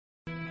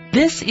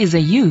This is a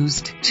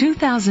used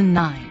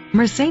 2009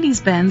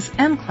 Mercedes-Benz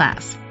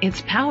M-Class.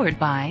 It's powered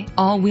by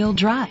all-wheel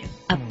drive,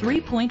 a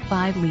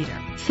 3.5-liter,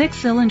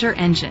 6-cylinder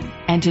engine,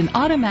 and an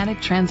automatic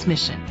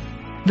transmission.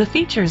 The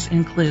features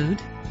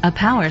include a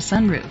power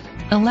sunroof,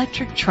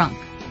 electric trunk,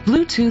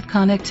 Bluetooth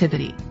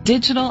connectivity,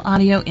 digital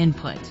audio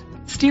input,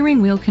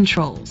 steering wheel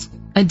controls,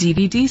 a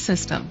DVD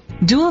system,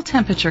 dual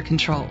temperature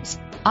controls,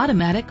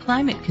 automatic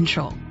climate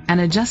control, an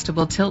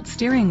adjustable tilt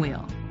steering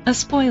wheel, a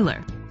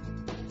spoiler.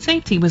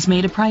 Safety was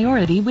made a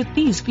priority with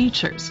these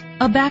features: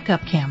 a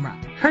backup camera,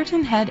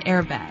 curtain head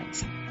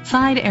airbags,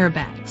 side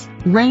airbags,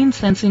 rain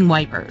sensing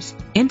wipers,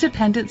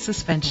 independent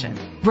suspension,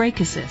 brake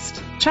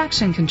assist,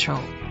 traction control,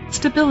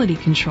 stability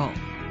control,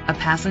 a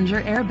passenger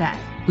airbag,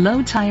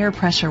 low tire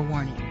pressure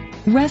warning.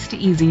 Rest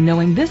easy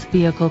knowing this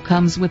vehicle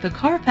comes with a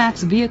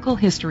Carfax Vehicle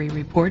History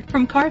Report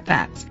from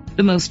Carfax,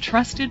 the most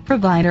trusted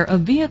provider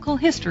of vehicle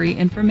history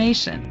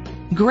information.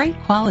 Great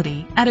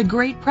quality at a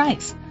great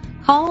price.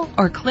 Call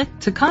or click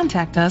to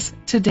contact us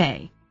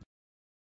today.